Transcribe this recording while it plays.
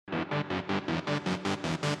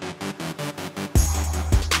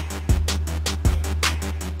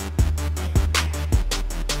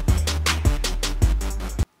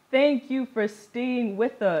Thank you for staying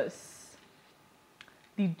with us.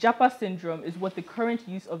 The Japa syndrome is what the current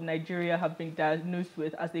youth of Nigeria have been diagnosed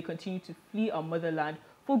with as they continue to flee our motherland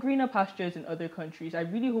for greener pastures in other countries. I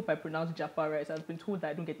really hope I pronounced Japa right. I've been told that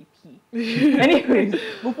I don't get the P. Anyways,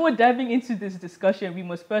 before diving into this discussion, we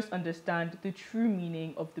must first understand the true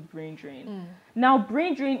meaning of the brain drain. Now,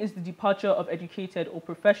 brain drain is the departure of educated or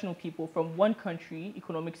professional people from one country,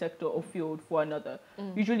 economic sector, or field for another,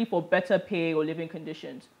 usually for better pay or living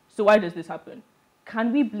conditions. So why does this happen?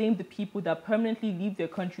 Can we blame the people that permanently leave their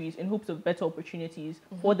countries in hopes of better opportunities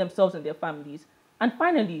for themselves and their families? And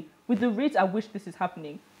finally, with the rate at which this is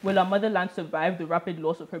happening, will our motherland survive the rapid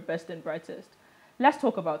loss of her best and brightest? Let's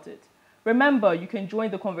talk about it. Remember, you can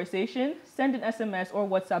join the conversation, send an SMS or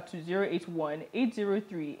WhatsApp to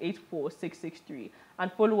 081-803-84663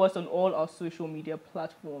 and follow us on all our social media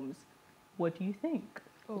platforms. What do you think?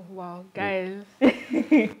 Oh, wow, guys.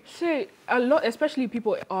 So, a lot, especially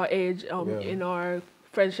people our age, in our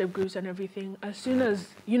friendship groups and everything, as soon as,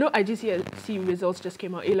 IGCSE results just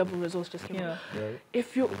came out, A-level results just came out. Right.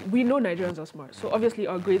 We know Nigerians are smart, so obviously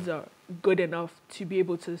our grades are good enough to be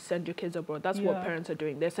able to send your kids abroad. That's what parents are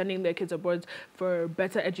doing. They're sending their kids abroad for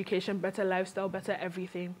better education, better lifestyle, better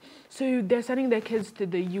everything. So they're sending their kids to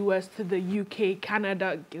the US, to the UK,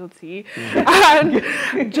 Canada, guilty. And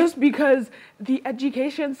just because the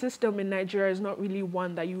education system in Nigeria is not really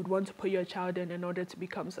one that you would want to put your child in order to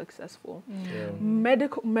become successful.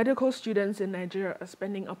 Medical students in Nigeria are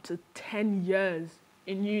spending up to 10 years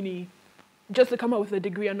in uni just to come out with a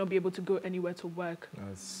degree and not be able to go anywhere to work.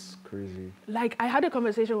 That's crazy. Like, I had a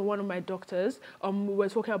conversation with one of my doctors. We were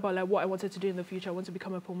talking about like what I wanted to do in the future. I want to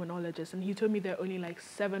become a pulmonologist, and he told me there are only like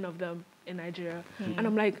 7 of them in Nigeria, and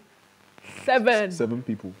I'm like, 7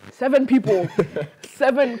 people. 7 people.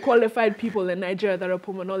 7 qualified people in Nigeria that are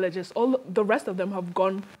pulmonologists. All the rest of them have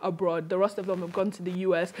gone abroad. The rest of them have gone to the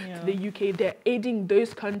US, to the UK. They're aiding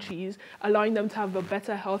those countries, allowing them to have a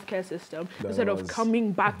better healthcare system instead of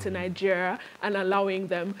coming back to Nigeria and allowing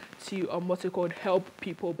them to help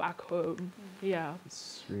people back home. Yeah.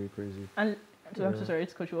 It's really crazy. And so I'm so sorry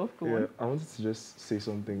to cut you off. Go on. I wanted to just say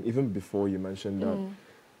something even before you mentioned that.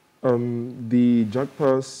 The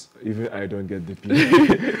Japa, even I don't get the P.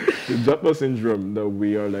 The Japa syndrome that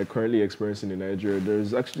we are like currently experiencing in Nigeria,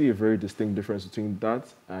 there's actually a very distinct difference between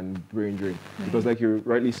that and brain drain. Because like you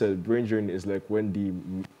rightly said, brain drain is like when the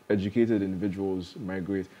educated individuals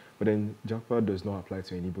migrate, but then Japa does not apply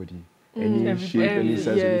to anybody. Any shape, any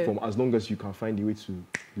size, any form. As long as you can find a way to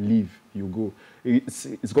leave, you go.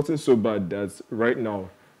 It's gotten so bad that right now,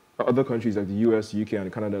 other countries like the US, UK,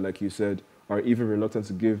 and Canada, like you said, are even reluctant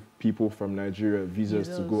to give people from Nigeria visas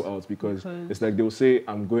to go out because it's like they'll say,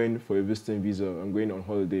 I'm going for a visiting visa, I'm going on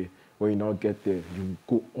holiday. When you now get there, you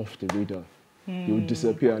go off the radar. You'll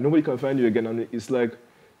disappear. Nobody can find you again. And it's like,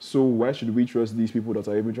 so why should we trust these people that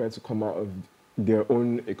are even trying to come out of their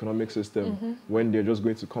own economic system when they're just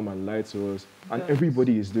going to come and lie to us? And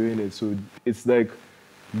everybody is doing it. So it's like,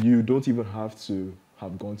 you don't even have to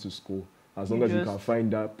have gone to school. As long as you can find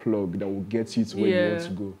that plug that will get you to where you want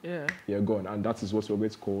to go, you're gone. And that is what we're going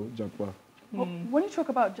to call Japa. Well, when you talk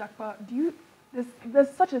about Japa, there's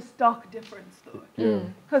such a stark difference though.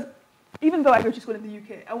 Because even though I go to school in the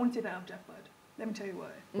UK, I won't say that I'm Jackpad. Let me tell you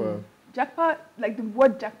why. Jackpad, like the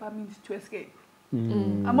word Jackpad means to escape.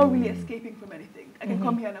 I'm not really escaping from anything. I can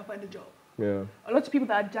come here and I'll find a job. A lot of people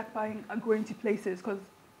that are Jackpading are going to places because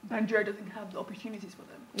Nigeria doesn't have the opportunities for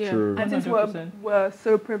them. And since we're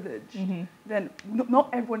so privileged, then not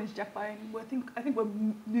everyone is jackpotting. I think we're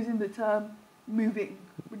using the term moving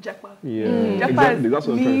with jackpot. Exactly. That's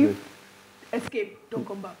what I'm trying to say. Escape, don't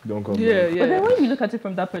come back. Don't come back. But then when you look at it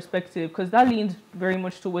from that perspective, because that leans very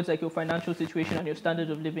much towards like your financial situation and your standard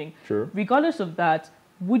of living. Regardless of that,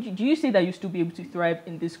 do you say that you still be able to thrive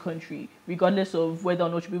in this country, regardless of whether or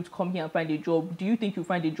not you'll be able to come here and find a job? Do you think you'll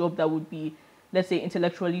find a job that would be, let's say,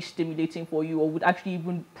 intellectually stimulating for you, or would actually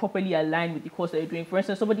even properly align with the course that you're doing? For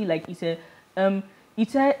instance, somebody like Ite,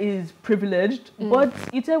 Ite is privileged, but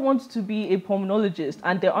Ite wants to be a pulmonologist,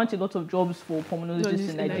 and there aren't a lot of jobs for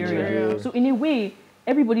pulmonologists in Nigeria. So in a way,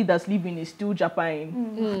 everybody that's leaving is still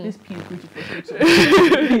Japan. This P is going to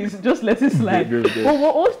frustrate. Please, just let it slide. But we're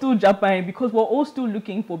all still Japan because we're all still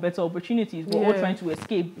looking for better opportunities. We're all trying to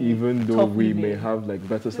escape. Even though we may have like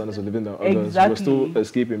better standards of living than others, we're still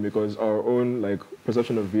escaping because our own like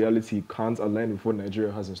perception of reality can't align with what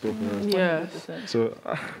Nigeria has in store for us. So,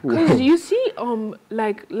 because you see,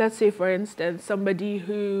 like let's say for instance, somebody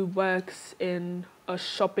who works in a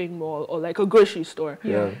shopping mall or like a grocery store.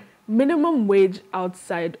 Minimum wage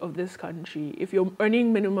outside of this country, if you're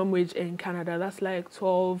earning minimum wage in Canada, that's like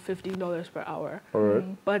 $12–15 per hour.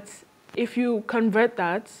 But if you convert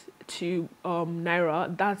that to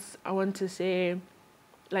naira, that's, I want to say,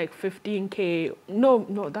 like 15K.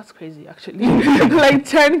 No, that's crazy actually. Like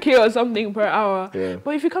 10K or something per hour. Yeah.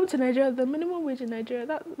 But if you come to Nigeria, the minimum wage in Nigeria,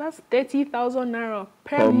 that's 30,000 naira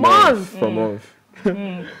per month. Per month.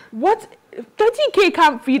 What? 30K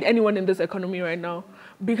can't feed anyone in this economy right now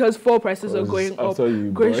because fuel prices are going up,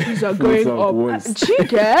 groceries are going up. Do you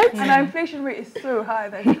get? And our inflation rate is so high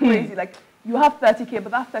that it's crazy. Like, you have 30K,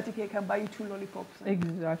 but that 30K can buy you 2 lollipops.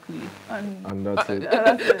 Exactly. And that's it.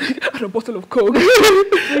 That's it. And a bottle of Coke.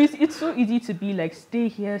 So it's so easy to be like, stay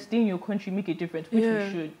here, stay in your country, make a difference, which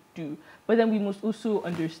we should do. But then we must also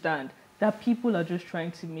understand that people are just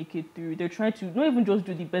trying to make it through. They're trying to not even just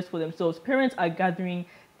do the best for themselves. Parents are gathering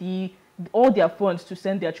all their funds to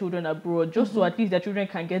send their children abroad, just so at least their children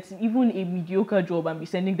can get even a mediocre job and be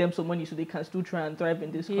sending them some money so they can still try and thrive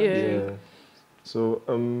in this country. Yeah. So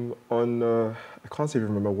on I can't even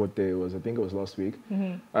remember what day it was. I think it was last week.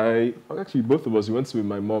 Actually both of us we went to with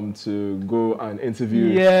my mom to go and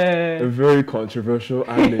interview a very controversial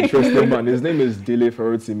and interesting man. His name is Dele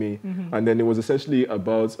Farotimi, and then it was essentially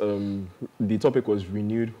about the topic was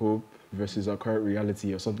renewed hope versus our current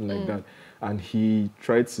reality or something like that. And he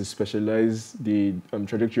tried to specialize the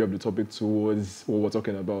trajectory of the topic towards what we're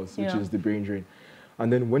talking about, which is the brain drain.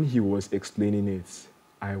 And then when he was explaining it,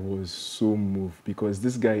 I was so moved because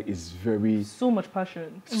this guy is so much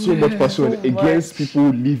passion against people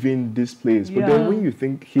leaving this place. But then when you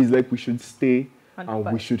think he's like, we should stay and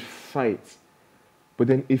we should fight. But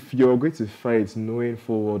then if you're going to fight knowing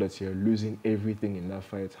full well that you're losing everything in that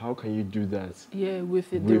fight, how can you do that? Yeah, with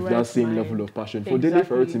that same level of passion. For Dele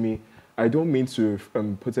Farotimi, I don't mean to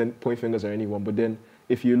point fingers at anyone, but then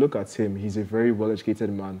if you look at him, he's a very well-educated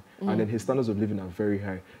man, and then his standards of living are very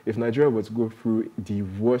high. If Nigeria were to go through the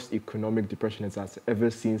worst economic depression it has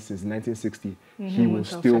ever seen since 1960, he will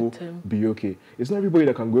still be okay. It's not everybody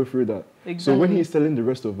that can go through that. Exactly. So when he's telling the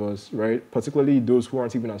rest of us, right, particularly those who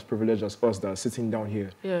aren't even as privileged as us that are sitting down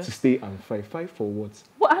here, to stay and fight for what?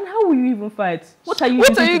 Well, and how will you even fight? What are you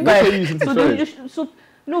using to fight?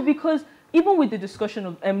 No, because even with the discussion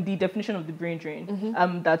of the definition of the brain drain,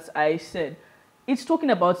 that I said, it's talking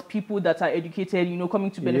about people that are educated, coming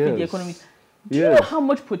to benefit the economy. Do you know how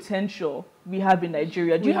much potential we have in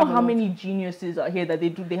Nigeria? Do you know how many geniuses are here that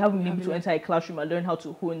they haven't been able to enter a classroom and learn how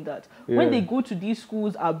to hone that? When they go to these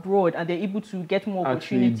schools abroad and they're able to get more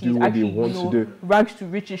opportunities, rags to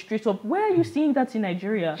riches straight up, where are you seeing that in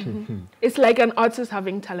Nigeria? It's like an artist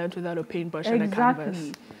having talent without a paintbrush and a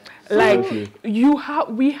canvas. Like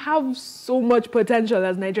we have so much potential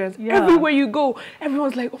as Nigerians. Everywhere you go,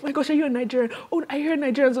 everyone's like, "Oh my gosh, are you a Nigerian? Oh, I hear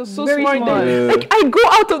Nigerians are so smart." Like I go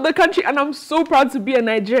out of the country and I'm so proud to be a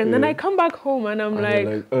Nigerian. Then I come back home and I'm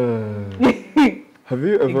Have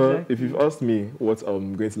you ever, if you've asked me what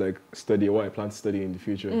I'm going to study or what I plan to study in the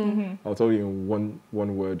future, I'll tell you in one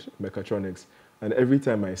word: mechatronics. And every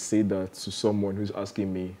time I say that to someone who's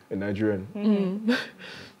asking me, a Nigerian.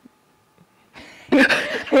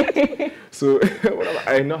 So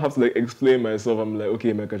I now have to explain myself. I'm like,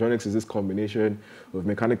 okay, mechatronics is this combination of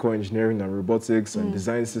mechanical engineering and robotics and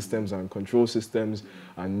design systems and control systems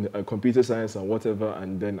and computer science and whatever.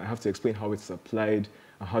 And then I have to explain how it's applied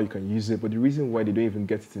and how you can use it. But the reason why they don't even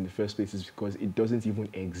get it in the first place is because it doesn't even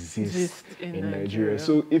exist in Nigeria.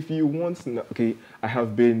 So if you want, I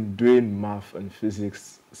have been doing math and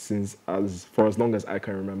physics for as long as I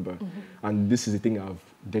can remember. And this is the thing I've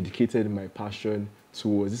dedicated my passion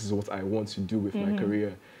towards. This is what I want to do with my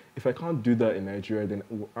career. If I can't do that in Nigeria, then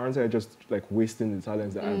aren't I just wasting the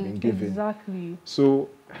talents that I've been given? Exactly. So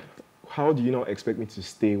how do you now expect me to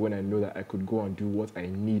stay when I know that I could go and do what I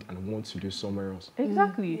need and want to do somewhere else?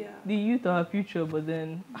 Exactly. The youth are our future, but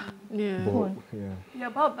then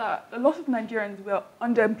about that, a lot of Nigerians were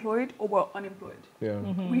underemployed or were unemployed.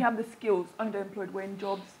 We have the skills, underemployed, we're in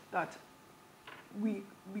jobs that we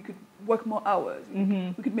could work more hours,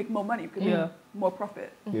 we could make more money, we could make more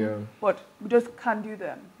profit. But we just can't do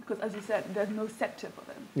them because, as you said, there's no sector for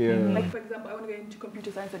them. Like, for example, I want to go into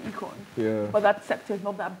computer science and econ, but that sector is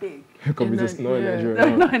not that big. Computers not in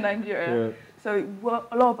Nigeria. Not in Nigeria. So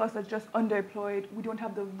a lot of us are just underemployed. We don't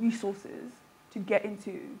have the resources to get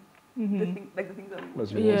into the things that we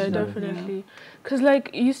want. Yeah, definitely. Because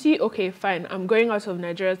you see, okay, fine, I'm going out of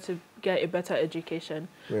Nigeria to get a better education.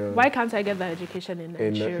 Why can't I get that education in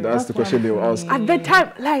Nigeria? That's the question they will ask. At the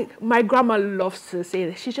time, my grandma loves to say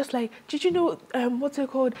this. She's just like, did you know, what's it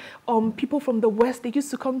called? People from the West, they used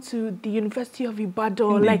to come to the University of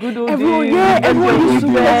Ibadan. Everyone used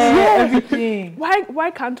to everything. Why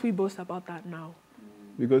can't we boast about that now?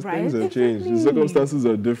 Because things have changed. The circumstances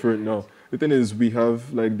are different now. The thing is, we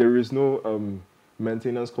have, there is no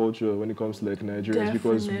maintenance culture when it comes to like Nigerians,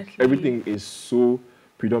 because everything is so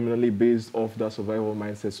predominantly based off that survival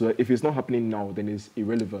mindset. So if it's not happening now, then it's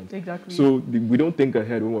irrelevant. Exactly. So we don't think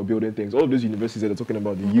ahead when we're building things. All of those universities that are talking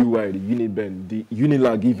about, the UI, the Uniben, the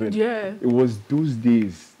Unilag even, it was those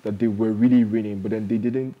days that they were really winning, but then they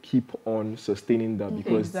didn't keep on sustaining that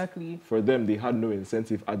because for them, they had no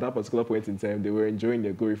incentive. At that particular point in time, they were enjoying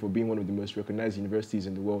their glory for being one of the most recognized universities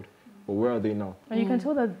in the world. But where are they now? And you can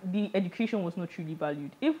tell that the education was not truly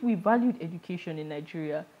valued. If we valued education in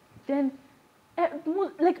Nigeria, then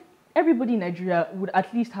like everybody in Nigeria would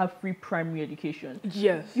at least have free primary education.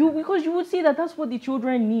 Yes. Because you would see that that's what the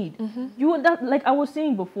children need. Like I was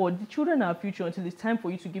saying before, the children are our future until it's time for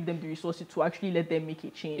you to give them the resources to actually let them make a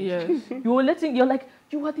change. Yes. You're like,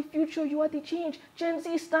 you are the future, you are the change. Gen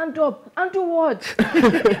Z, stand up and do what?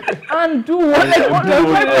 And do what?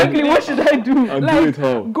 What should I do? And do it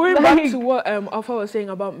how? Going back to what Alpha was saying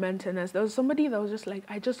about maintenance, there was somebody that was just like,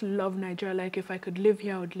 I just love Nigeria. Like if I could live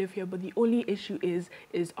here, I would live here. But the only issue is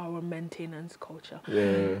our maintenance culture.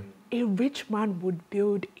 Yeah. A rich man would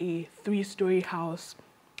build a 3-story house,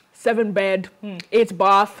 7-bed,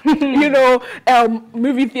 8-bath,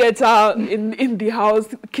 movie theater in the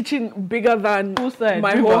house, kitchen bigger than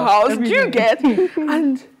my whole house. Everything. Do you get?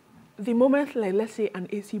 And the moment, like, let's say an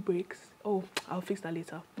AC breaks, oh, I'll fix that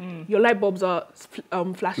later. Your light bulbs are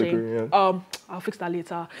flashing. I'll fix that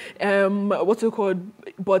later. What's it called?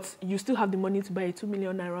 But you still have the money to buy a 2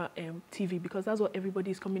 million naira TV because that's what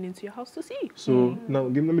everybody is coming into your house to see. So now,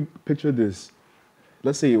 let me picture this.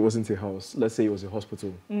 Let's say it wasn't a house. Let's say it was a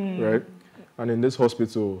hospital, right? And in this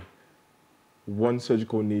hospital, one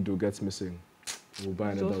surgical needle gets missing. We'll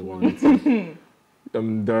buy another one.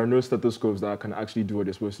 There are no stethoscopes that can actually do what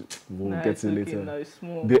they're supposed to. We'll get it later. No, it's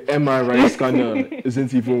small. The MRI scanner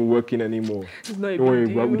isn't even working anymore. It's not Don't worry,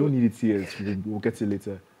 we don't need it yet. We'll get it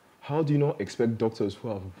later. How do you not expect doctors who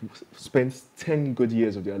have spent 10 good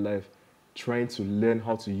years of their life trying to learn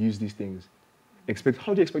how to use these things?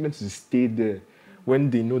 How do you expect them to stay there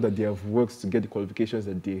when they know that they have worked to get the qualifications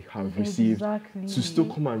that they have received, to still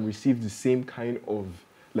come and receive the same kind of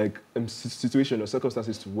situation or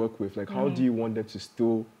circumstances to work with? Like, how do you want them to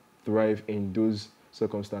still thrive in those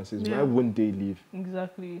circumstances? Why wouldn't they leave?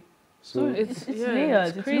 Exactly. So it's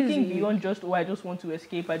layers. It's looking beyond just, I just want to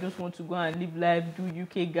escape. I just want to go and live life, do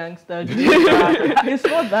UK gangster. It's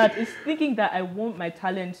not that. It's thinking that I want my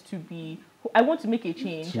talent to be. I want to make a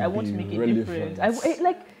change. I want to make a difference.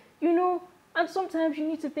 And sometimes you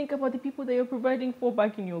need to think about the people that you're providing for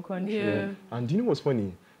back in your country. Yeah. And do you know what's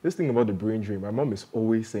funny? This thing about the brain drain, my mom is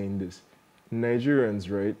always saying this.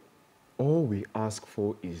 Nigerians, right, all we ask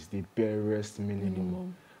for is the barest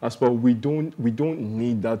minimum. As per, we don't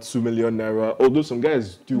need that 2 million naira, although some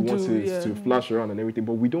guys do want it to flash around and everything,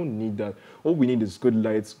 but we don't need that. All we need is good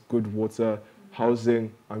lights, good water,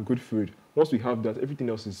 housing, and good food. Once we have that, everything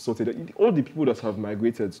else is sorted. All the people that have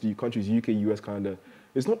migrated to the countries, UK, US, Canada,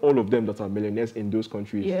 it's not all of them that are millionaires in those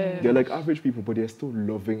countries. Yeah. They're like average people, but they're still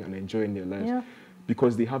loving and enjoying their lives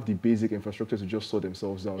because they have the basic infrastructure to just sort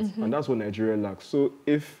themselves out. And that's what Nigeria lacks. So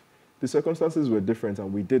if the circumstances were different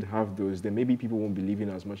and we did have those, then maybe people won't be leaving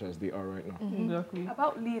as much as they are right now. Exactly.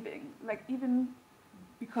 About leaving, like even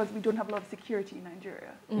because we don't have a lot of security in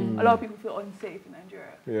Nigeria, a lot of people feel unsafe in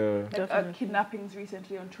Nigeria. Yeah. Like, kidnappings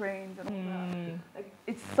recently on trains and all that. Like,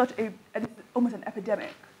 it's such it's almost an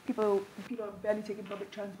epidemic. People are barely taking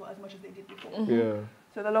public transport as much as they did before. Yeah.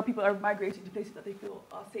 So a lot of people are migrating to places that they feel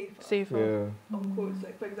are safer. Yeah. Of course,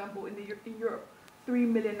 like for example, in Europe, 3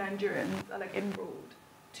 million Nigerians are like enrolled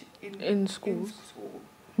in schools.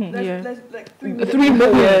 There's like 3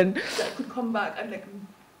 million that could come back and like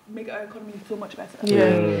make our economy so much better.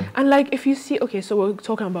 Yeah. And like if you see, okay, so we're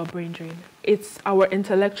talking about brain drain. It's our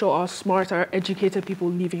intellectual, our smart, our educated people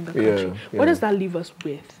leaving the country. What does that leave us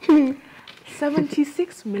with?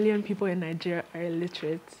 76 million people in Nigeria are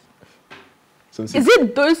illiterate. Is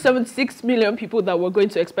it those 76 million people that we're going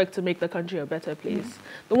to expect to make the country a better place?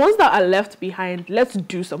 The ones that are left behind, let's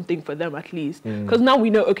do something for them at least. Because now we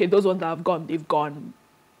know, okay, those ones that have gone, they've gone.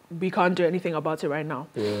 We can't do anything about it right now.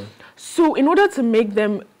 Yeah. So in order to make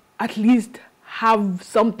them at least have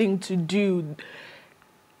something to do,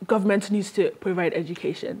 government needs to provide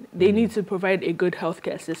education. They need to provide a good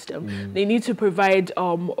healthcare system. They need to provide,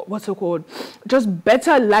 just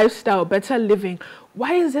better lifestyle, better living.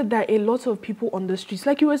 Why is it that a lot of people on the streets,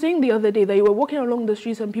 like you were saying the other day, that you were walking along the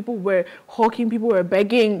streets and people were hawking, people were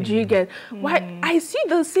begging, do you get? Why? I see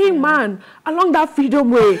the same man along that Freedom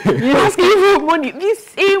Way asking for money, the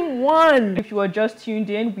same one. If you are just tuned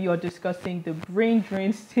in, we are discussing the brain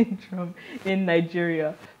drain syndrome in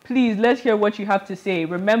Nigeria. Please, let's hear what you have to say.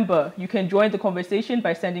 Remember, you can join the conversation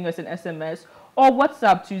by sending us an SMS or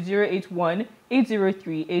WhatsApp to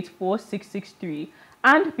 081-803-84663.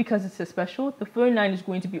 And because it's a special, the phone line is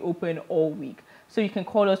going to be open all week. So you can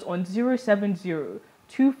call us on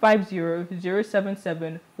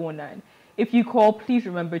 070-250-07749. If you call, please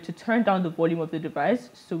remember to turn down the volume of the device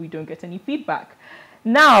so we don't get any feedback.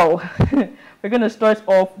 Now, we're going to start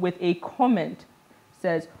off with a comment. It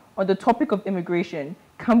says, on the topic of immigration,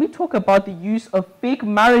 can we talk about the use of fake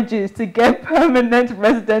marriages to get permanent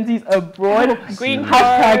residencies abroad? Green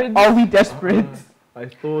Hashtag, are we desperate? I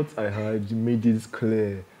thought I had made this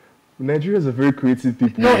clear. Nigerians are very creative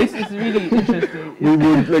people. No, it's really interesting. We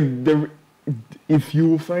would like if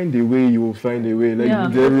you find a way, you will find a way. Like Yeah.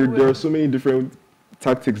 there are so many different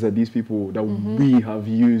tactics that these people that we have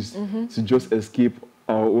used to just escape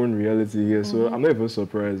our own reality here. So I'm not even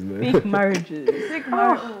surprised. Like. Fake marriages. Fake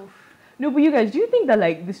marriage. No, but you guys, do you think that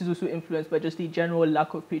like this is also influenced by just the general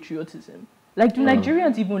lack of patriotism? Like, do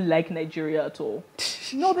Nigerians even like Nigeria at all?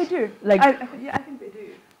 No, they do. Like- I think they do.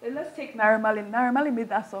 Let's take Naira Marley. Naira Marley made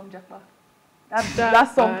that song, Japa.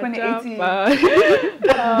 That song, 2018.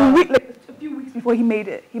 A few weeks before he made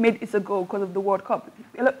it, It's a Go because of the World Cup.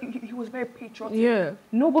 He was very patriotic. Yeah.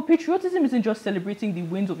 No, but patriotism isn't just celebrating the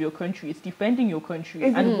wins of your country; it's defending your country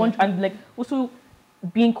and like also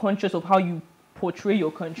being conscious of how you portray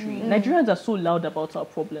your country. Nigerians are so loud about our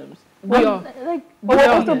problems. We are. Like, But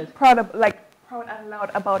we're also yes. proud and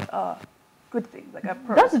loud about good things. Like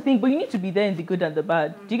That's the thing, but you need to be there in the good and the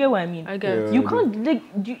bad. Do you get what I mean? I get it. Yeah. You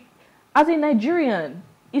can't as a Nigerian,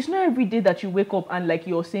 it's not every day that you wake up and like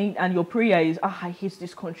you're saying and your prayer is, I hate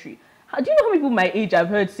this country. Do you know how many people my age I've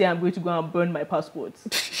heard say I'm going to go and burn my passports?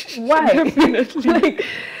 Why? Definitely.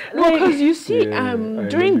 Well, because you see, Yeah, I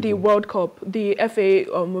during know the people. World Cup, the FA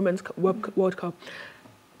Women's World Cup,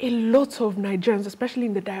 a lot of Nigerians, especially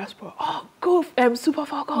in the diaspora, go Super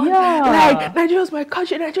Falcons. Yeah. Like, Nigeria's my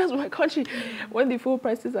country, Nigeria's my country. When the fuel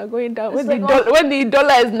prices are going down, when like, when the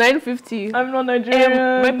dollar is $9.50, I'm not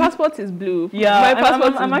Nigerian. my passport is blue. Yeah, my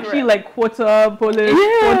passport I'm is actually red. like quarter Polish,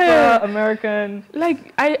 Yeah. quarter American.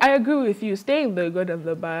 Like, I agree with you, staying the good and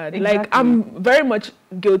the bad. Like, Exactly. I'm very much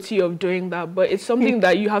guilty of doing that, but it's something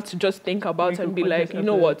that you have to just think about Make and a be like, conscious you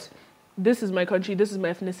know effort. what? This is my country, this is my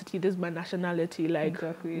ethnicity, this is my nationality. Like,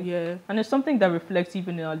 Exactly. yeah. And it's something that reflects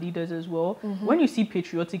even in our leaders as well. When you see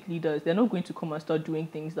patriotic leaders, they're not going to come and start doing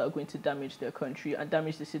things that are going to damage their country and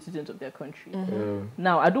damage the citizens of their country. Yeah.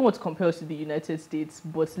 Now, I don't want to compare us to the United States,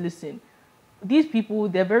 but listen, these people,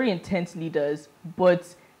 they're very intense leaders,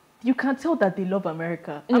 but you can tell that they love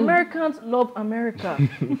America. Americans love America.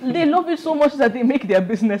 They love it so much that they make their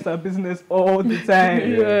business a business all the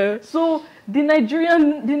time. Yeah. So the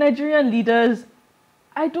Nigerian leaders,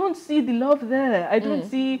 I don't see the love there. I don't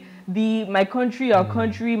see my country, our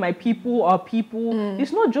country, my people, our people.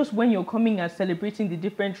 It's not just when you're coming and celebrating the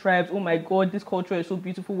different tribes. Oh my God, this culture is so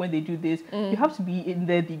beautiful when they do this. You have to be in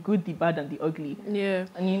there, the good, the bad, and the ugly. Yeah.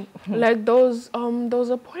 I mean, Like, there was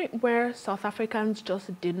a point where South Africans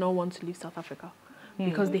just did not want to leave South Africa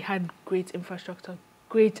because they had great infrastructure,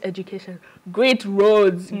 great education, great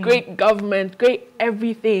roads, great government, great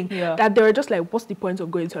everything. Yeah. That they were just like, what's the point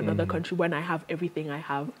of going to another country when I have everything I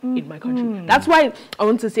have in my country? That's why I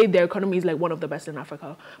want to say their economy is like one of the best in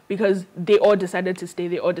Africa, because they all decided to stay.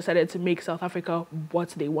 They all decided to make South Africa what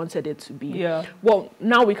they wanted it to be. Yeah. Well,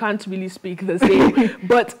 now we can't really speak the same,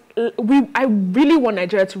 but I really want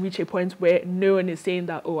Nigeria to reach a point where no one is saying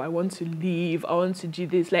that, oh, I want to leave, I want to do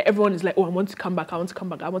this. Like, everyone is like, oh, I want to come back, I want to come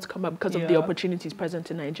back, I want to come back because of the Yeah. opportunities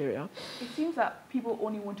present in Nigeria. It seems that people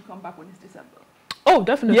only want to come back when it's December. Oh,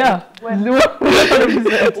 definitely. yeah. When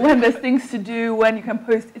there's things to do, when you can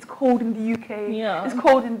post, it's cold in the UK, Yeah. it's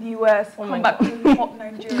cold in the US, Oh my come back to hot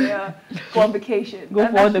Nigeria, go on vacation. Go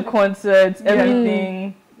And for all the that's concerts, Yeah.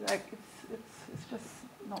 everything. like it's just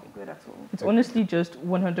not good at all. It's honestly just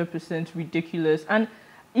 100% ridiculous. And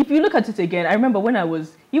if you look at it again, I remember when I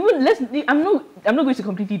was I'm not going to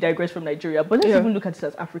completely digress from Nigeria, but let's even look at it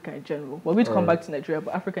as Africa in general. We're going to come back to Nigeria,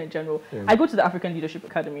 but Africa in general. Yeah. I go to the African Leadership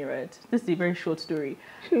Academy, right? This is a very short story.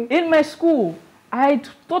 In my school, I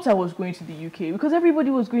thought I was going to the UK because everybody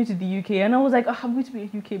was going to the UK, and I was like, oh, I'm going to be a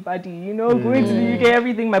UK baddie, you know, going to the UK,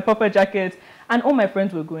 everything, my puffer jacket, and all my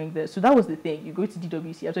friends were going there. So that was the thing. You go to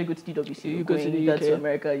DWC, after you go to DWC, You you're go to going the either to UK.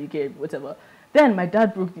 America, UK, whatever. Then my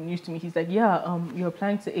dad broke the news to me. He's like, yeah, you're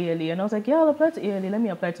applying to ALE. And I was like, yeah, I'll apply to ALE. Let me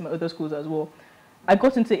apply to my other schools as well. I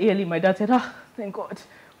got into ALE. My dad said, thank God.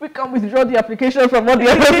 We can withdraw the application from all the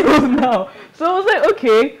other schools now. So I was like,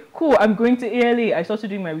 okay, cool. I'm going to ALE. I started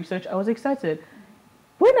doing my research. I was excited.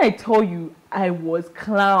 When I tell you I was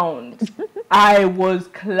clowned, I was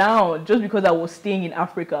clowned just because I was staying in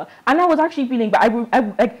Africa. And I was actually feeling, but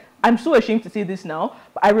I'm so ashamed to say this now,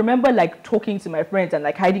 but I remember like talking to my friends and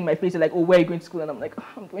like hiding my face and like, oh, where are you going to school? And I'm like, oh,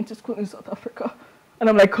 I'm going to school in South Africa. And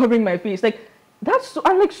I'm like covering my face. Like, that's so,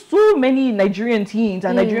 and like so many Nigerian teens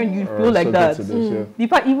and Nigerian youth feel like that. In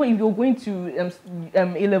fact, even if you're going to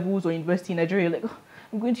A levels or university in Nigeria, you're like, oh,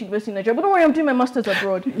 I'm going to university in Nigeria, but don't worry, I'm doing my masters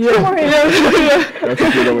abroad. Yeah. Don't worry.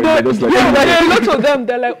 Lots of them,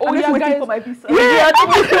 they're like, oh yeah, guys. For my visa.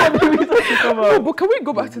 No, but can we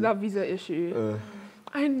go back to that visa issue?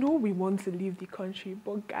 I know we want to leave the country,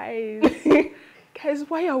 but guys,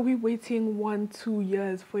 why are we waiting 1-2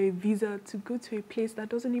 years for a visa to go to a place that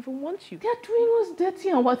doesn't even want you? They're doing us dirty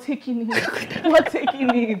and we're taking it. We're taking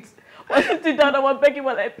it. We're sitting down and we're begging,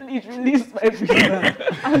 we're like, please release my visa.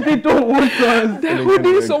 And they don't want us. They're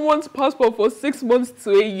holding someone's passport for 6 months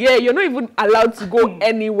to a year. You're not even allowed to go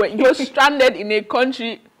anywhere. You're stranded in a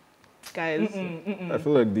country. Guys. I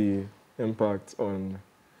feel like the impact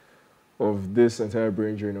of this entire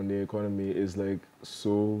brain drain on the economy is like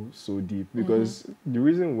so deep, because the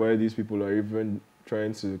reason why these people are even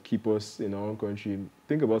trying to keep us in our own country,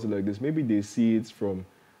 think about it like this, maybe they see it from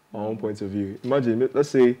our own point of view. Imagine, let's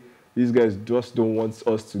say these guys just don't want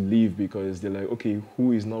us to leave because they're like, okay,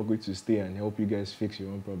 who is now going to stay and help you guys fix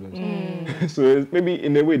your own problems? So it's maybe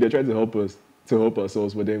in a way they're trying to help us to help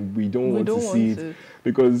ourselves, but then we don't want to see it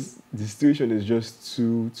because the situation is just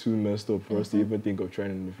too messed up for us to even think of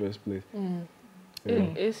trying in the first place.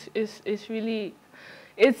 It's really,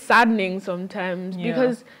 it's saddening sometimes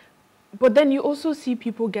because, but then you also see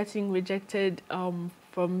people getting rejected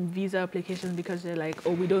from visa applications because they're like,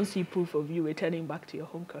 oh, we don't see proof of you returning back to your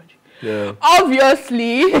home country. Yeah.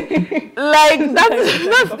 Obviously, like that's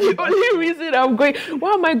the only reason I'm going.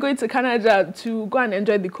 Why am I going to Canada to go and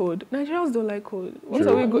enjoy the cold? Nigerians don't like cold. What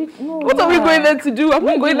are we going there to do? I'm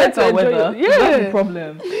not going there to enjoy it. Yeah, that's the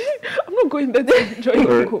problem. I'm not going there to enjoy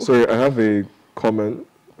the cold. Sorry, I have a comment,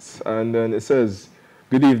 and then it says,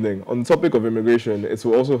 good evening. On the topic of immigration, it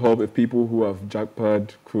will also help if people who have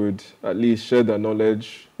jackpot could at least share their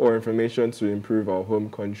knowledge or information to improve our home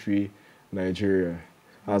country, Nigeria.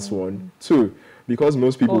 That's one. Two, because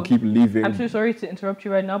most people keep leaving. I'm so sorry to interrupt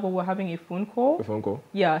you right now, but we're having a phone call. A phone call?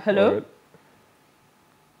 Yeah, hello? Right.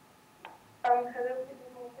 Hello,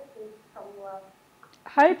 this is Tomiwa.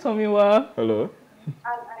 Hi, Tomiwa. Hello.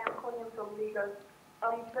 I am calling from Lagos.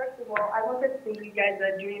 First of all, I wanted to say you guys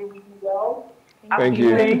are doing really well. Thank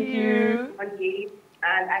you. Thank you.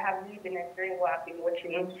 And I have really been enjoying what I've been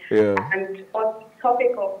watching. Yeah. And on the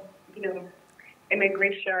topic of,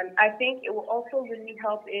 immigration, I think it will also really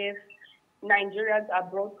help if Nigerians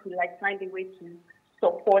abroad could find a way to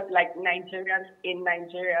support Nigerians in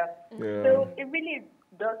Nigeria. Yeah. So it really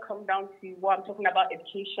does come down to what I'm talking about,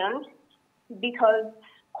 education, because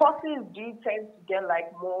courses do tend to get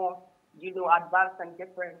more, advanced and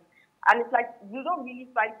different. And it's you don't really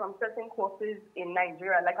find from certain courses in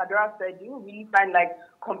Nigeria, like Adora said, you don't really find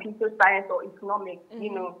computer science or economics,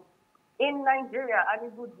 in Nigeria. And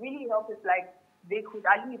it would really help if they could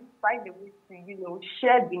at least find a way to,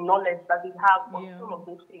 share the knowledge that they have on some of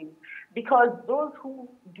those things. Because those who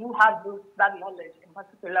do have that knowledge in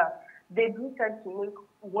particular, they do tend to make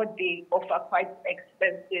what they offer quite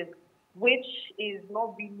expensive, which is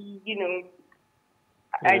not really,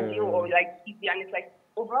 ideal or easy. And it's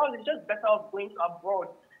overall, it's just better off going to abroad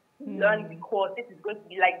to learn the course. This is going to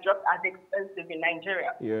be just as expensive in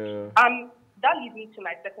Nigeria. Yeah. That leads me to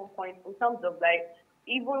my second point in terms of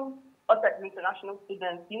even us as international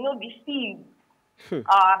students. The fees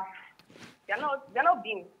are they're not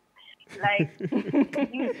being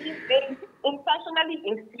you see they intentionally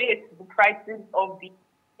inflate the prices of the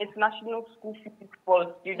international school fees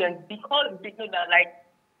for students because they know that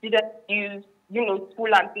students use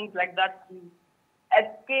school and things like that to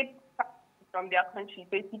escape from their country,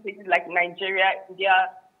 basically places like Nigeria, India,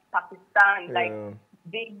 Pakistan,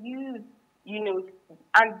 they use,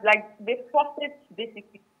 and they profit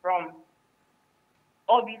basically from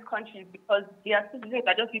all these countries because their citizens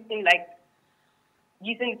are just using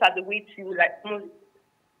it as a way to almost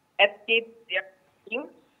escape their things.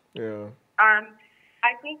 Yeah.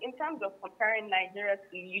 I think in terms of comparing Nigeria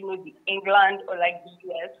to, the England or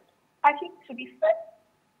the US, I think to be fair,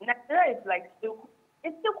 Nigeria is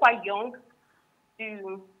it's still quite young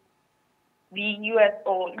to the US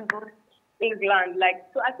or England.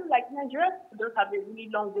 So I feel Nigeria does have a really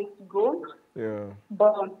long way to go. Yeah.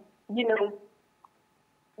 But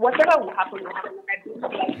whatever will happen, I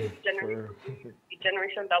believe the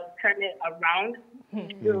generation that will turn it around.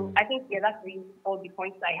 So I think that's really all the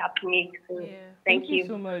points I have to make. So thank you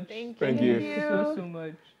so much. Thank you so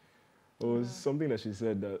much. It was something that she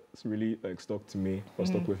said that's really stuck to me, or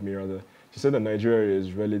stuck with me rather. She said that Nigeria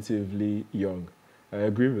is relatively young. I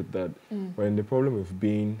agree with that. But the problem with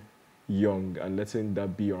being young and letting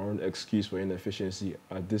that be your own excuse for inefficiency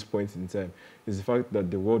at this point in time is the fact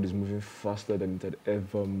that the world is moving faster than it had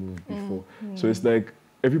ever moved before. So it's like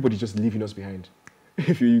everybody's just leaving us behind.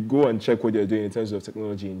 If you go and check what they're doing in terms of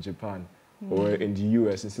technology in Japan or in the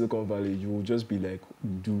US, in Silicon Valley, you will just be like,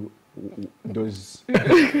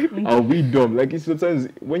 are we dumb? Like, it's sometimes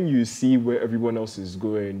when you see where everyone else is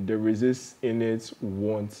going, there is this innate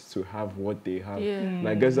want to have what they have. And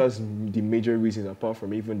I guess that's the major reason, apart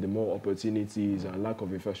from even the more opportunities and lack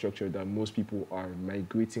of infrastructure, that most people are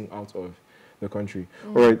migrating out of the country.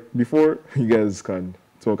 All right, before you guys can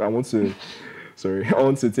talk, I want to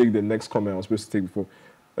take the next comment I was supposed to take before.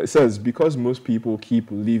 It says, because most people keep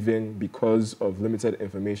leaving because of limited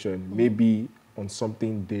information, maybe on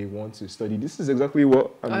something they want to study. This is exactly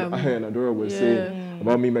what I and Adora were saying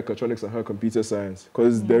about me, mechatronics, and her computer science.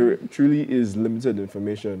 Because there truly is limited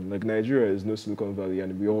information. Like, Nigeria is no Silicon Valley,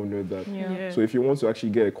 and we all know that. So if you want to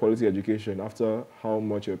actually get a quality education after how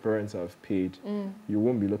much your parents have paid, you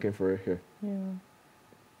won't be looking for it here.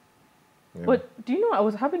 But do you know, I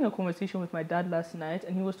was having a conversation with my dad last night,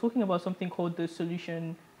 and he was talking about something called the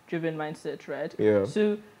solution-driven mindset, right?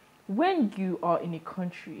 So when you are in a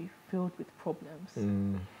country filled with problems,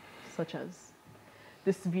 such as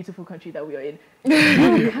this beautiful country that we are in,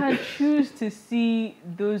 you can choose to see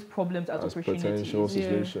those problems as opportunities.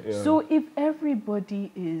 So if everybody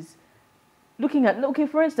is looking at, okay,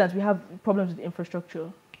 for instance, we have problems with infrastructure.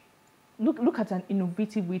 Look at an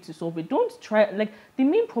innovative way to solve it. Don't try, like, the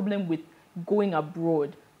main problem with going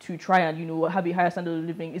abroad to try and, you know, have a higher standard of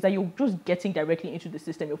living is that you're just getting directly into the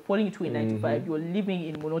system. You're falling into a 9 to 5. You're living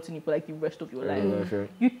in monotony for like the rest of your life.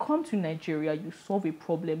 You come to Nigeria, you solve a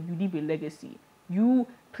problem, you leave a legacy. You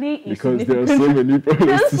play a because there are so many problems.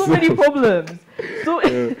 There are so many problems. So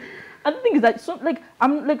and the thing is that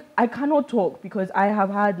I cannot talk because I have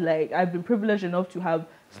had I've been privileged enough to have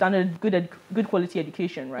standard good quality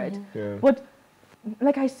education, right? But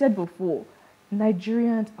like I said before,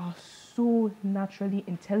 Nigerians are so naturally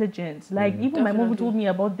intelligent. Like even my mom told me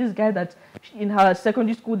about this guy that in her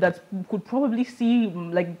secondary school that could probably see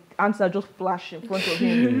like answer just flash in front of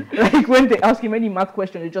him. Like when they ask him any math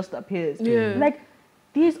question, it just appears. Like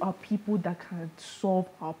these are people that can solve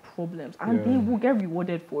our problems and they will get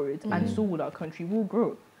rewarded for it, and so will our country will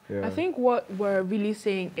grow. I think what we're really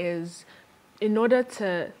saying is, in order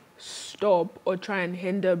to stop or try and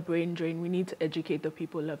hinder brain drain, we need to educate the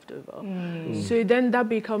people left over. So then that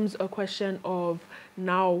becomes a question of,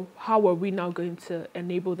 now how are we now going to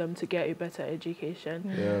enable them to get a better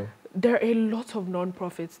education? There are a lot of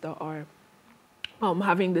non-profits that are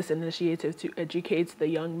having this initiative to educate the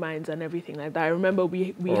young minds and everything like that. I remember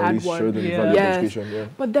we had one.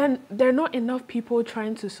 But then there are not enough people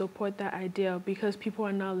trying to support that idea, because people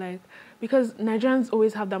are now like, because Nigerians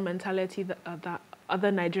always have that mentality that other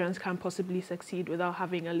Nigerians can possibly succeed without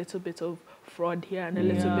having a little bit of fraud here and a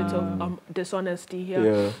little bit of dishonesty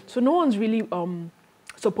here. So no one's really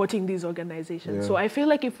supporting these organizations. So I feel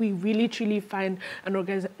like if we really truly find an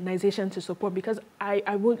organization to support, because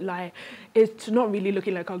I won't lie, it's not really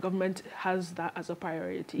looking like our government has that as a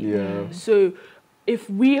priority. So if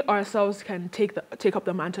we ourselves can take up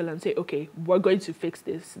the mantle and say, okay, we're going to fix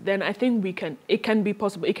this, then I think it can be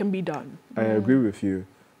possible, it can be done. I agree with you.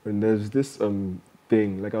 And there's this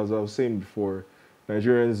thing, like I was saying before,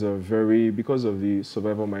 Nigerians are because of the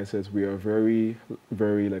survival mindset, we are very,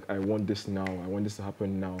 very like, I want this now, I want this to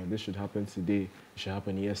happen now, this should happen today, it should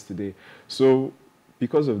happen yesterday. So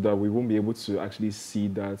because of that, we won't be able to actually see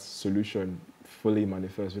that solution fully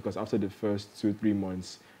manifest, because after the first 2-3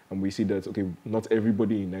 months, and we see that, okay, not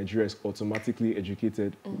everybody in Nigeria is automatically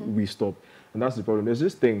educated, we stop. And that's the problem. There's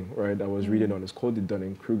this thing, right, I was reading on, it's called the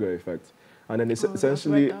Dunning-Kruger effect. And then it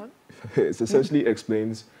essentially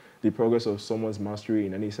explains the progress of someone's mastery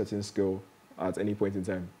in any certain skill at any point in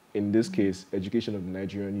time. In this case, education of the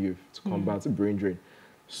Nigerian youth to combat brain drain.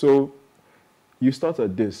 So you start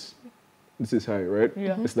at this. This is high, right?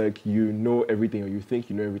 It's like you know everything, or you think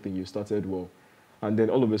you know everything, you started well. And then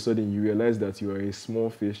all of a sudden you realize that you are a small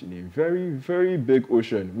fish in a very, very big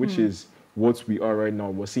ocean, which is what we are right now.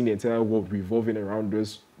 We're seeing the entire world revolving around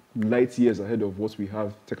us, light years ahead of what we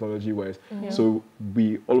have technology-wise. So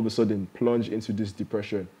we all of a sudden plunge into this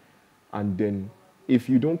depression. And then if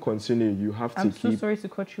you don't continue, you have to keep... I'm so sorry to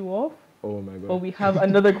cut you off. Oh my God. But we have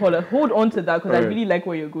another caller. Hold on to that, because I really like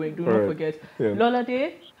where you're going. Do not forget. Lola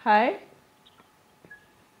Day, hi.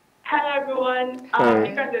 Hi everyone.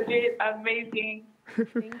 You guys are doing amazing.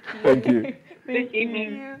 Thank you. This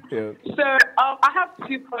evening. So I have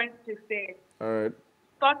 2 points to say. All right.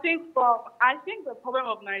 starting from, I think the problem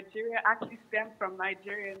of Nigeria actually stems from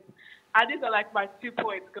Nigerians. And these are like my 2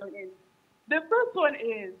 points going in. The first one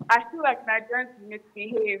is, I feel like Nigerians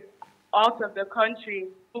misbehave out of the country.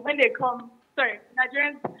 But when they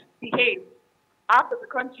Nigerians behave out of the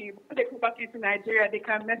country. When they come back into Nigeria, they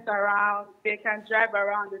can mess around. They can drive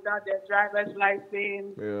around without their driver's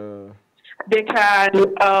license. Yeah. They can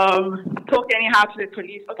talk anyhow to the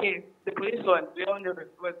police. Okay, the police one, we all know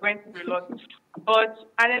was going through a lot. But,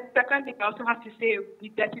 and then second thing I also have to say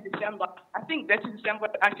with Dirty December, I think Dirty December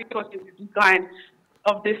actually caused the decline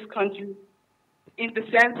of this country in the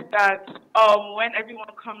sense that when everyone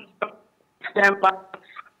comes up to December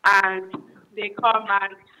and they come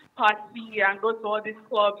and party and go to all these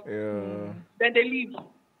clubs, then they leave.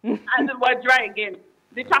 And then we're dry again.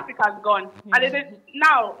 The traffic has gone. And then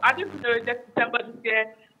now, I just know that December this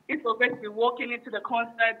year, if we're going to be walking into the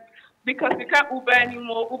concert, because we can't Uber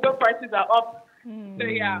anymore, Uber prices are up. So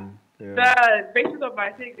the basis of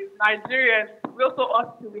my thing is Nigerians, we also us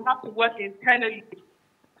too, we have to work internally to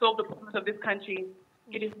solve the problems of this country.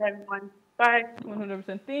 Good evening, everyone. Bye.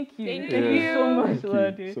 100%. Thank you. Thank you so much,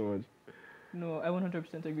 Thank you so much. No, I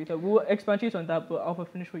 100% agree. So we'll expatiate on that, but I'll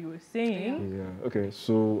finish what you were saying. Yeah. Okay.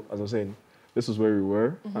 So as I was saying, this is where we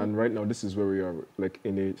were, and right now this is where we are, like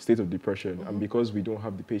in a state of depression. And because we don't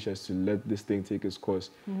have the patience to let this thing take its course,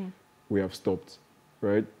 we have stopped,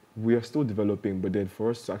 right? We are still developing, but then for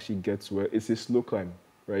us to actually get to where it's a slow climb,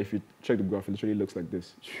 right? If you check the graph, it literally looks like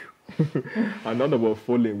this. And now that we're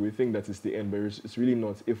falling, we think that it's the end, but it's really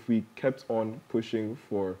not. If we kept on pushing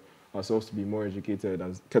for ourselves to be more educated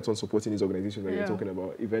and kept on supporting these organizations that you're talking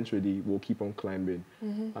about, eventually we'll keep on climbing.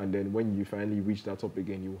 And then when you finally reach that top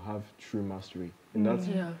again, you have true mastery.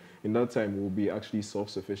 In that time, we'll be actually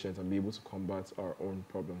self-sufficient and be able to combat our own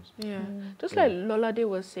problems. Just like Lolade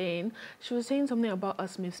was saying, she was saying something about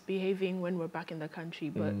us misbehaving when we're back in the country,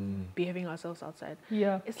 but behaving ourselves outside.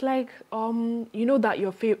 It's like, you know that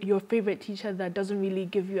your favorite teacher that doesn't really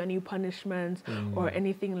give you any punishment or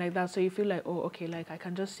anything like that, so you feel like, oh, okay, like I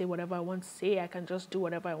can just say whatever I want to say, I can just do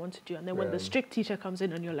whatever I want to do. And then when the strict teacher comes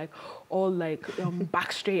in and you're like all like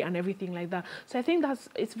back straight and everything like that. So I think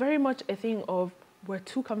it's very much a thing of we're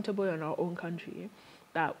too comfortable in our own country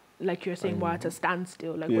that, like you're saying, we're at a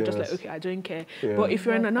standstill. Like we're just like, okay, I don't care. But if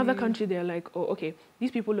you're in another country, they're like, oh, okay,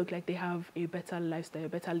 these people look like they have a better lifestyle, a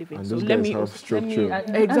better living. And so those let guys me have structure.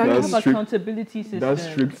 Exactly. Have accountability system. That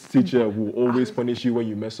strict teacher will always punish you when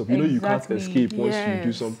you mess up. You know you can't escape once you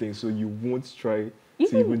do something, so you won't try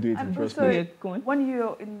to even do it in the first place. When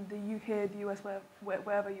you're in the UK, the US,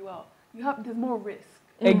 wherever you are, there's more risk.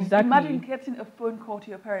 Exactly. Imagine getting a phone call to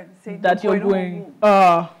your parents saying that you're going.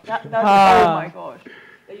 Oh my gosh!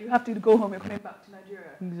 That you have to go home. You're coming back to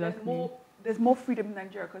Nigeria. Exactly. There's more freedom in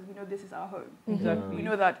Nigeria because we know this is our home. Exactly. We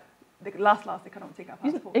know that the last they cannot take our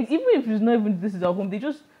passports. Even if it's not even this is our home, they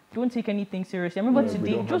just don't take anything seriously. I remember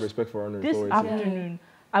today, we don't have respect for our this afternoon,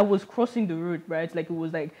 I was crossing the road, right? Like it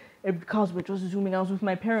was like cars were just zooming. I was with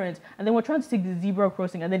my parents, and then we're trying to take the zebra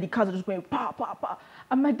crossing, and then the cars are just going pa pa pa.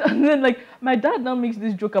 And my dad now makes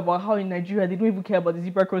this joke about how in Nigeria they don't even care about the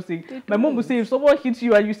zebra crossing. My mom would say if someone hits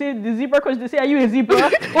you and you say the zebra crossing, they say, "Are you a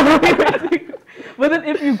zebra?" But then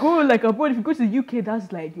if you go like abroad, if you go to the UK,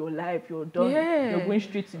 that's like your life. You're done. You're going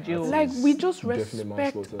straight to jail. Like we just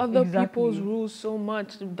respect other people's rules so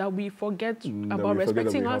much that we forget about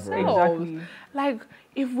respecting ourselves. Exactly. Like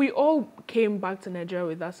if we all came back to Nigeria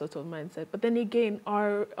with that sort of mindset, but then again,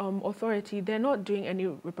 our authority, they're not doing any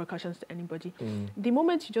repercussions to anybody. The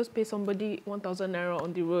moment you just pay somebody 1,000 naira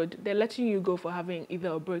on the road, they're letting you go for having either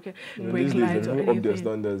a broken brake light or anything. Up their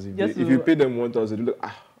standards. If you pay them 1,000, you look,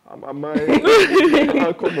 come on,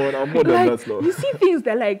 I'm more than that now. You see things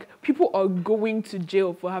that like people are going to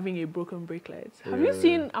jail for having a broken brake light. Have you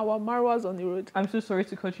seen our Marwas on the road? I'm so sorry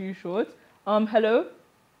to cut you short. Hello?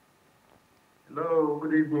 Hello,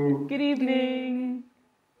 good evening. Good evening.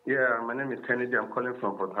 Yeah, my name is Kennedy. I'm calling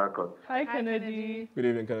from Port Harcourt. Hi, Kennedy. Good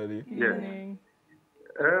evening, Kennedy. Good evening.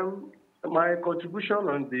 My contribution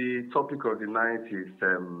on the topic of the night is,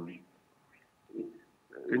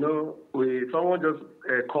 someone just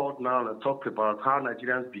called now and talked about how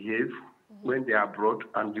Nigerians behave when they are abroad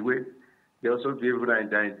and the way they also behave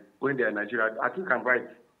when they are in Nigeria. I think I'm right.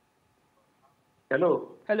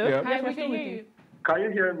 Hello? Hello? Yeah. Hi, we can hear you. Can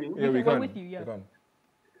you hear me? Yeah, we We're can. with you, yeah. We can.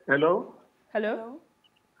 Hello? Hello?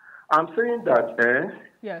 I'm saying that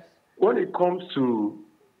Yes. when it comes to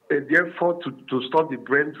the effort to stop the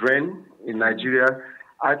brain drain in Nigeria,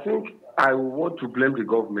 I think I want to blame the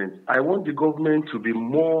government. I want the government to be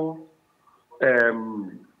more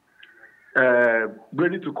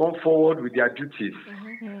ready to come forward with their duties.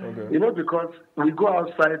 Okay. You know, because we go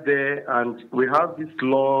outside there and we have these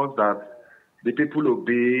laws that the people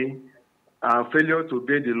obey, and failure to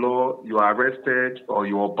obey the law, you are arrested or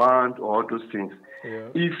you are banned or all those things. Yeah.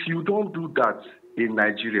 If you don't do that in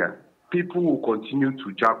Nigeria, people will continue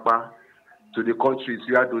to japa to the countries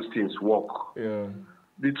where those things work. Yeah.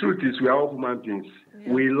 The truth is, we are all human beings.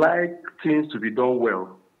 We like things to be done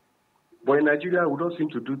well. But in Nigeria, we don't seem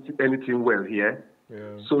to do anything well here.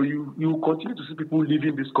 Yeah. So you continue to see people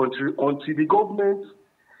leaving this country until the government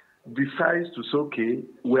decides to say, okay,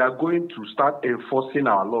 we are going to start enforcing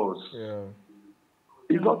our laws. Yeah.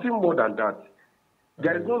 It's nothing more than that.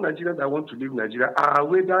 There is no Nigerian that want to leave Nigeria. Our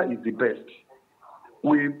weather is the best.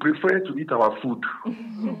 We prefer to eat our food.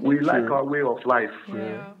 We like our way of life.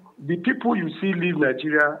 Yeah. The people you see leave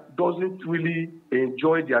Nigeria doesn't really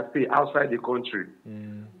enjoy their stay outside the country.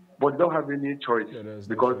 But don't have any choice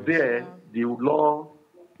because there the law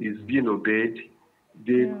is being obeyed.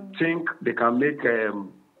 They think they can make a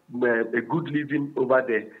good living over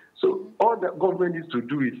there. So all the government needs to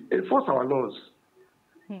do is enforce our laws.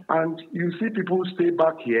 And you see people stay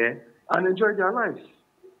back here and enjoy their lives.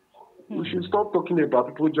 We should stop talking about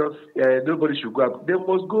people just, nobody should go out. They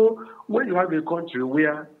must go when you have a country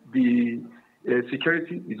where the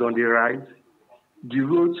security is on the rise, the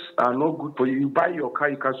roads are not good for you. You buy your car,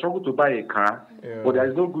 you can struggle to buy a car, but there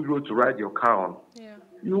is no good road to ride your car on. Yeah.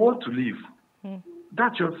 You want to leave.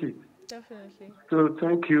 That's your it. Definitely. So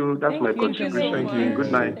thank you. That's my contribution. Thank you.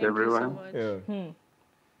 Good night, Thank everyone. You so much. Yeah.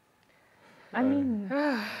 I mean,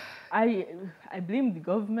 I blame the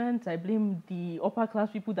government. I blame the upper class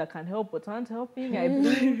people that can help but aren't helping.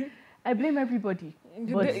 I blame everybody.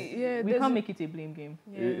 But we can't make it a blame game.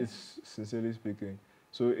 Yeah. It's sincerely speaking.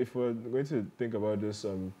 So if we're going to think about this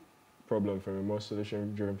problem from a more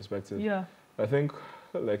solution-driven perspective, I think,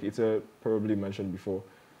 like Ita probably mentioned before,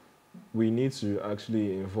 we need to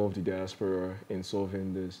actually involve the diaspora in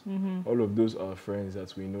solving this. All of those are friends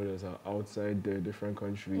that we know that are outside the different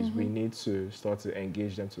countries. We need to start to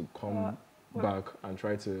engage them to come back and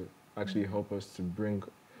try to actually help us to bring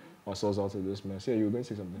ourselves out of this mess. Yeah, you were going to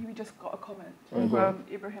say something. We just got a comment Go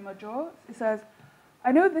Ibrahim Ajor. It says,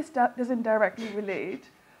 I know this doesn't directly relate,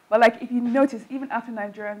 but like if you notice, even after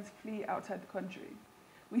Nigerians flee outside the country,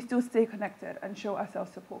 we still stay connected and show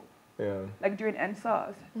ourselves support. Yeah. Like during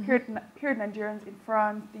NSARS, here Nigerians in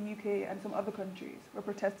France, the UK, and some other countries were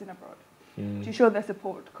protesting abroad to show their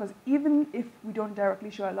support. Because even if we don't directly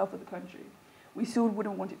show our love for the country, we still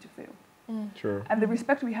wouldn't want it to fail. Sure. And the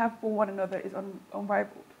respect we have for one another is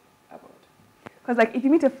unrivaled abroad. Because like if you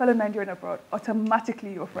meet a fellow Nigerian abroad,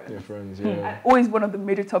 automatically you're friends. Your friends, yeah. And always one of the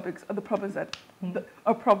major topics are the problems that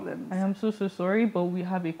are problems. I am so sorry, but we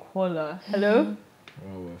have a caller. Hello?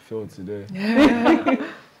 Oh, we're filled today.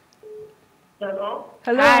 Hello.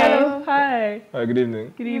 Hello. Hi. Hello. Hi. Hi, good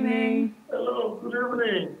evening. Good evening. Hello. Good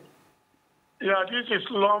evening. Yeah, this is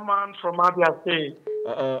Lawman from Abia State.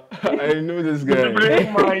 I know this Good guy.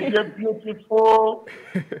 evening, my dear beautiful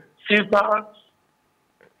sisters.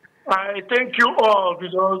 I thank you all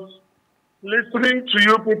because listening to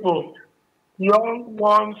you people, young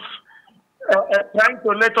ones, trying to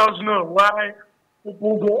let us know why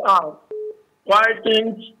people go out, why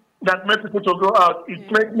things that make people to go out, it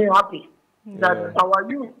makes me happy that our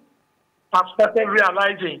youth have started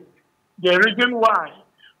realizing the reason why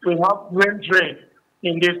we have brain drain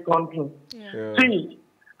in this country. Yeah. See,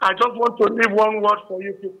 I just want to leave one word for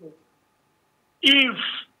you people. If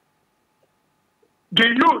the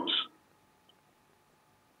youth,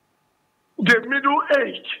 the middle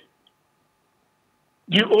age,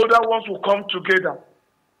 the older ones will come together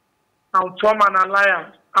and form an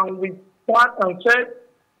alliance, and we start and say,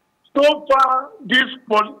 so far, this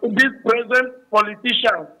present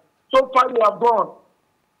politicians, so far you have gone.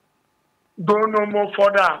 Go no more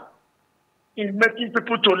further in making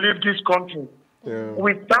people to leave this country. Yeah.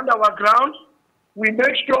 We stand our ground. We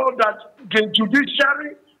make sure that the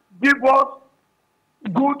judiciary give us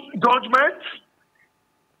good judgment.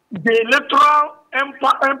 The electoral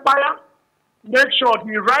empire make sure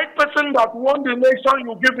the right person that won the election,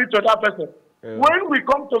 you give it to that person. Yeah. When we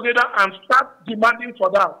come together and start demanding for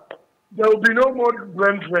that, there will be no more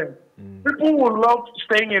brain drain. People will love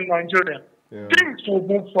staying in Nigeria. Yeah. Things will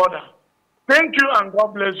move further. Thank you and God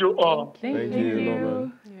bless you all. Thank you,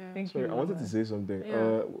 Norman. Thank Sorry, you. I wanted to say something.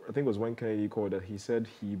 I think it was when Kennedy called that he said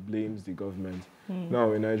he blames the government.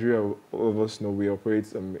 Now, in Nigeria, all of us know we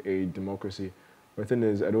operate a democracy. But the thing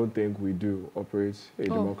is, I don't think we do operate a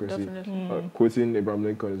democracy. Quoting Abraham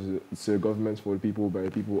Lincoln, it's a government for the people, by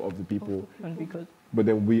the people, of the people. And because But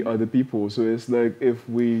then we are the people. So it's like if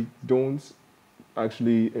we don't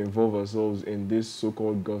actually involve ourselves in this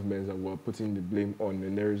so-called government that we're putting the blame on,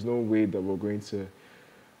 and there is no way that we're going to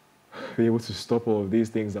be able to stop all of these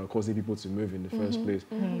things that are causing people to move in the first place.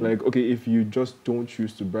 Like, okay, if you just don't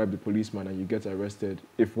choose to bribe the policeman and you get arrested,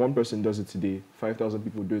 if one person does it today, 5,000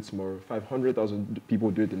 people do it tomorrow, 500,000 people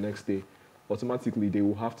do it the next day, automatically they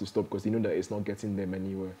will have to stop because they know that it's not getting them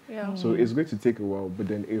anywhere. So it's going to take a while, but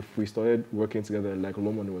then if we started working together, like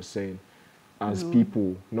Lomon was saying, as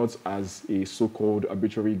people, not as a so-called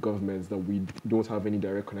arbitrary government that we don't have any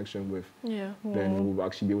direct connection with, then we'll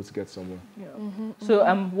actually be able to get somewhere. So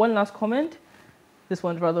one last comment. This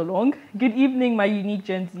one's rather long. Good evening, my unique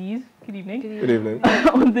Gen Zs. Good evening. Good evening.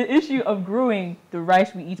 On the issue of growing the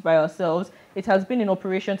rice we eat by ourselves, it has been in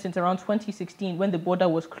operation since around 2016 when the border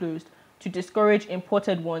was closed to discourage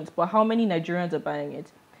imported ones, but how many Nigerians are buying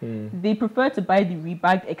it? They prefer to buy the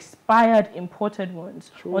rebagged, expired, imported ones.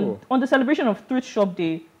 Sure. On the celebration of Thrift Shop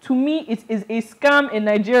Day, to me, it is a scam in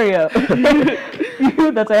Nigeria. You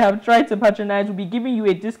that I have tried to patronize will be giving you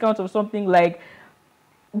a discount of something like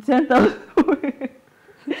 10,000,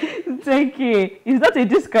 10K. Is that a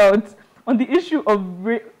discount? On the issue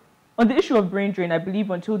of brain drain, I believe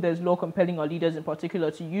until there's law compelling our leaders in particular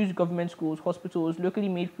to use government schools, hospitals, locally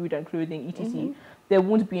made food and clothing, etc., there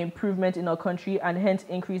won't be improvement in our country and hence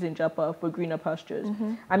increase in Japa for greener pastures.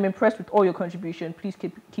 I'm impressed with all your contribution. Please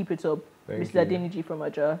keep it up. Mr. Adeniji from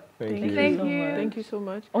Aja. Thank you. Thank you so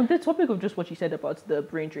much. On the topic of just what you said about the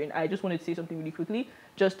brain drain, I just wanted to say something really quickly,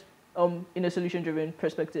 just in a solution-driven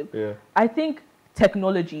perspective. I think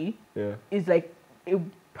technology is like a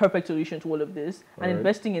perfect solution to all of this, and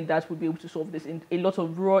investing in that would be able to solve this in a lot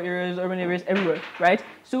of rural areas, urban areas, everywhere, right?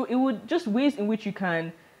 So it would just ways in which you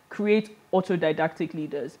can create autodidactic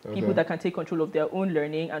leaders, people that can take control of their own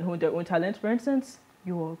learning and hone their own talents. For instance,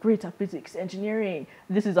 you're great at physics, engineering.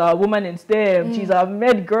 This is our woman in STEM. She's our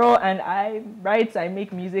med girl, and I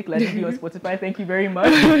make music, like you on Spotify. Thank you very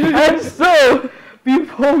much. And so,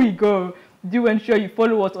 before we go, do ensure you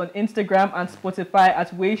follow us on Instagram and Spotify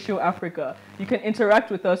at Way Show Africa. You can interact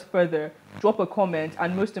with us further, drop a comment,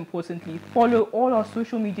 and most importantly, follow all our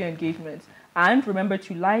social media engagements. And remember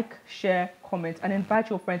to like, share, comment, and invite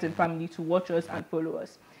your friends and family to watch us and follow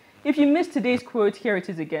us. If you missed today's quote, here it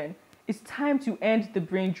is again. It's time to end the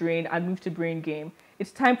brain drain and move to brain game.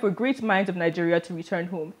 It's time for great minds of Nigeria to return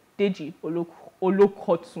home. Deji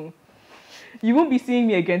Olokotun. You won't be seeing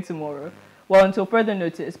me again tomorrow. Well, until further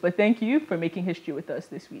notice, but thank you for making history with us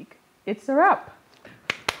this week. It's a wrap.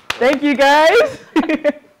 Thank you, guys.